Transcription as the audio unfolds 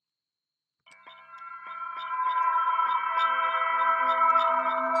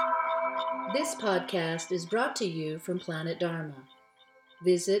This podcast is brought to you from Planet Dharma.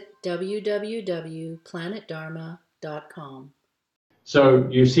 Visit www.planetdharma.com. So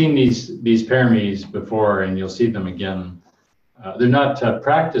you've seen these paramis before, and you'll see them again. They're not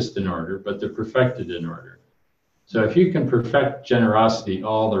practiced in order, but they're perfected in order. So if you can perfect generosity,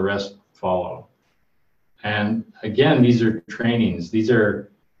 all the rest follow. And again, these are trainings. These are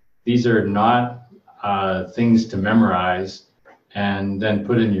not things to memorize and then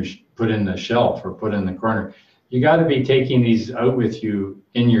put in the shelf or put in the corner. You got to be taking these out with you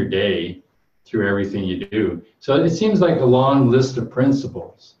in your day through everything you do. So it seems like a long list of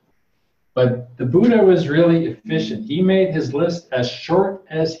principles, but the Buddha was really efficient. He made his list as short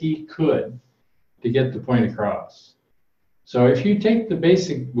as he could to get the point across. So if you take the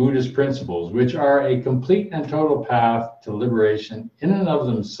basic Buddhist principles, which are a complete and total path to liberation in and of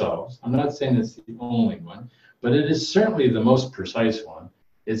themselves, I'm not saying it's the only one, but it is certainly the most precise one.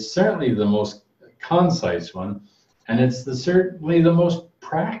 It's certainly the most concise one, and it's certainly the most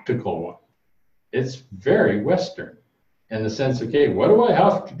practical one. It's very Western in the sense, okay, what do I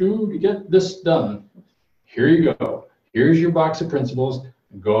have to do to get this done? Here you go. Here's your box of principles.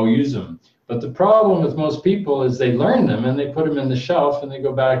 Go use them. But the problem with most people is they learn them and they put them in the shelf and they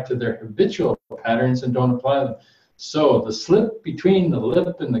go back to their habitual patterns and don't apply them. So the slip between the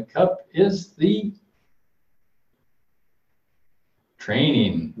lip and the cup is the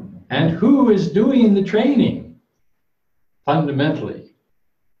training. And who is doing the training? Fundamentally,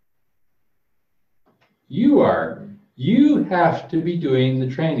 you are. You have to be doing the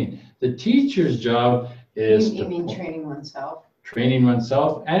training. The teacher's job is You mean training oneself? Training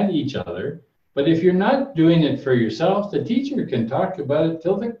oneself and each other. But if you're not doing it for yourself, the teacher can talk about it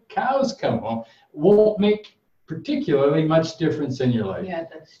till the cows come home. Won't make particularly much difference in your life. Yeah,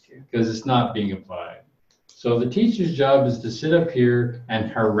 that's true. Because it's not being applied. So the teacher's job is to sit up here and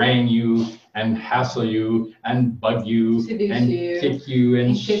harangue you and hassle you and bug you and kick you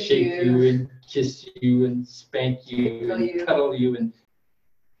and shake you and kiss you and spank you and cuddle you and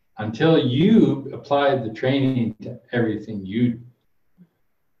until you apply the training to everything you do.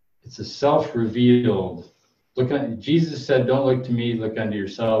 It's a self-revealed. Jesus said, don't look to me, look unto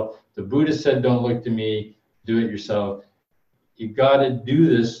yourself. The Buddha said, don't look to me, do it yourself. You got to do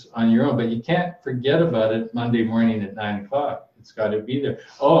this on your own, but you can't forget about it Monday morning at 9 o'clock. It's got to be there.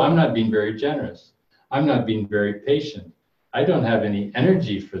 Oh, I'm not being very generous. I'm not being very patient. I don't have any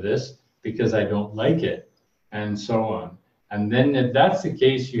energy for this because I don't like it, and so on. And then if that's the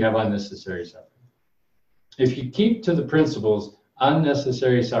case, you have unnecessary suffering. If you keep to the principles,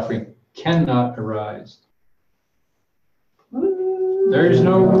 unnecessary suffering cannot arise. There is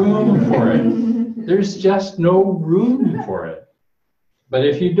no room for it. There's just no room for it. But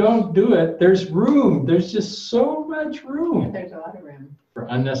if you don't do it, there's room. There's just so much room. There's a lot of room for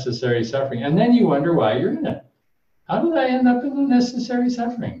unnecessary suffering. And then you wonder why you're in it. How did I end up in unnecessary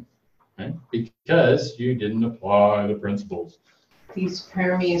suffering? Right? Because you didn't apply the principles. These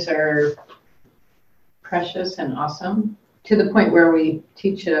paramis are precious and awesome to the point where we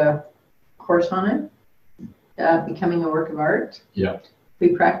teach a course on it, becoming a work of art. Yeah. If we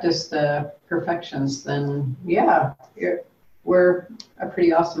practice the perfections, then yeah, we're a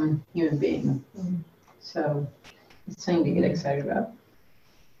pretty awesome human being. So it's something to get excited about.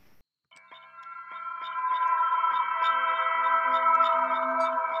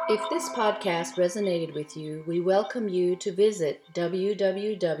 If this podcast resonated with you, we welcome you to visit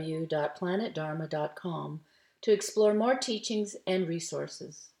www.planetdharma.com to explore more teachings and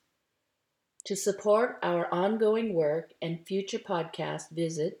resources. To support our ongoing work and future podcasts,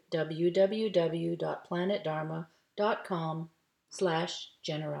 visit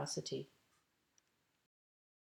www.planetdharma.com/generosity.